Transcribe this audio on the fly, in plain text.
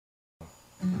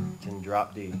It's in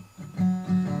drop D.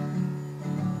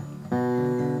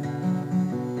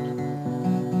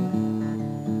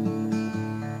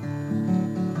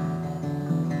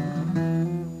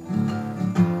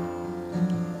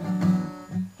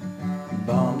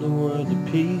 Bomb the world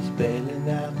to peace, bailing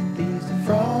out the thieves. The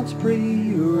front's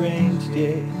prearranged,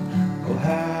 yeah. Oh,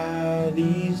 how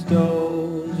these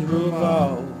doors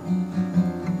revolve.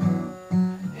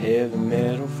 Heavy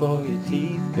metal for your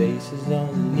teeth, bases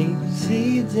underneath,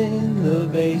 seeds in the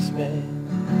basement.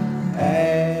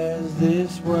 As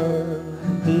this world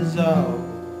dissolves,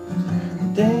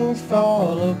 things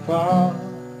fall apart,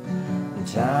 and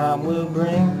time will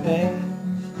bring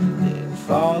things that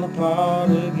fall apart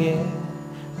again.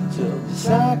 Until the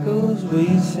cycles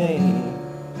we sing,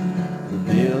 we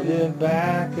build it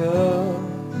back up,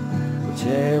 we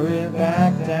tear it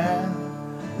back down.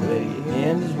 Where you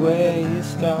end is where you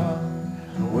start,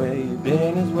 where you've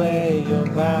been is where you're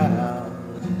bound.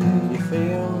 Do you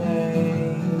feel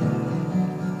me?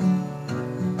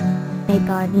 May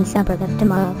garden suburb of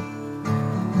tomorrow.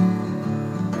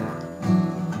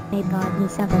 May garden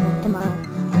suburb of tomorrow.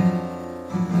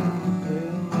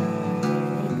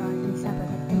 May garden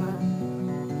suburb of tomorrow.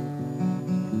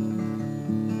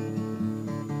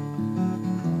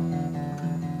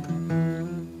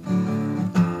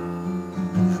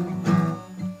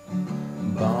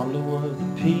 Bomb the world to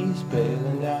peace,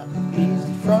 bailing out the thieves.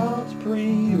 The front's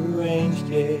prearranged,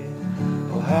 yeah.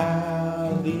 Oh,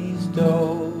 how these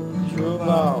doors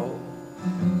revolve.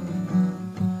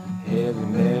 Heavy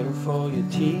metal for your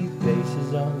teeth,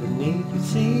 bases underneath, your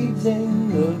seeds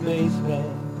in the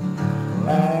basement.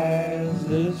 As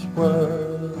this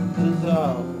world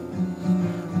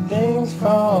dissolves, things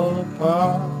fall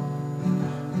apart.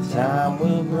 Time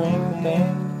will bring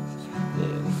things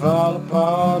that fall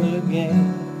apart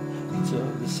again. Until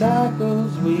the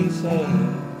cycles we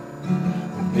sing,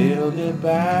 we build it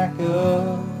back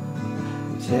up,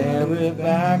 we tear it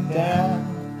back down.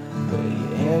 Where you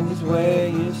end is where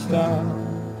you start,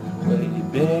 where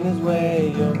you've been is where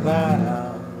you're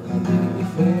bound. Do you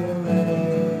feel me?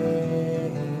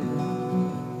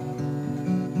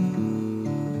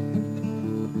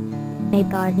 May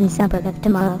garden suburb of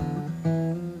tomorrow.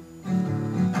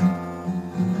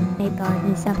 May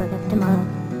garden suburb of tomorrow.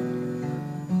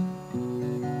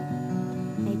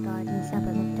 May garden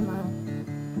suburb of tomorrow.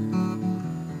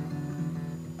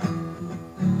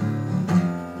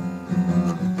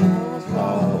 Things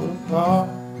fall apart,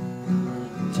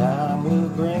 time will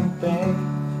bring things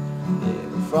that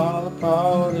will fall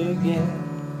apart again.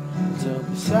 Until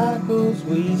the cycles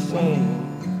we sing,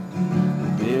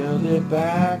 we build it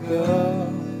back up,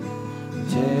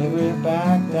 tear it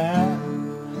back down.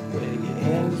 Where you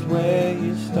end is where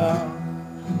you start,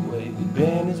 where you've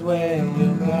been is where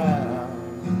you're bound.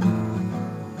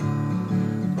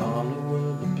 Bomb the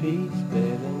world to peace,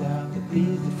 bailing out the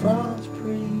thieves. The front's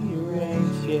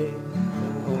prearranged, yeah.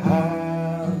 Oh,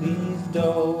 how these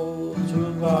doors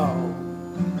revolve.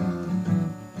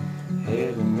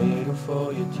 Heavy metal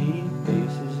for your teeth,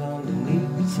 bases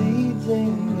underneath, the seeds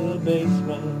in the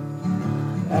basement.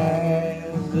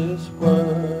 As this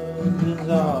world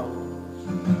dissolves,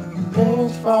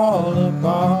 things fall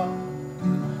apart.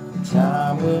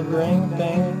 Time will bring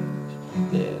things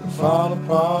that fall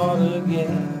apart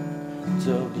again.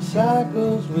 Until the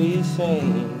cycles we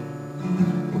sing,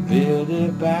 we build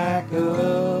it back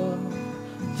up,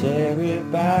 tear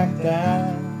it back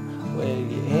down. Where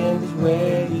you end is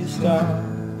where you start,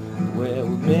 where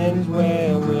we've been is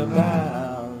where we're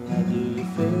bound. Now do you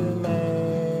feel me?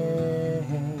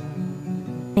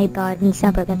 May garden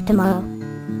suburb of tomorrow.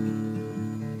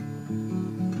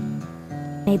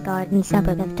 May garden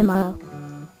suburb of tomorrow.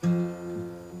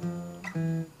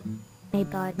 May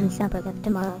garden suburb of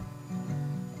tomorrow.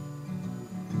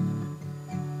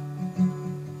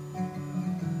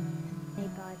 May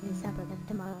garden suburb of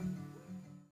tomorrow.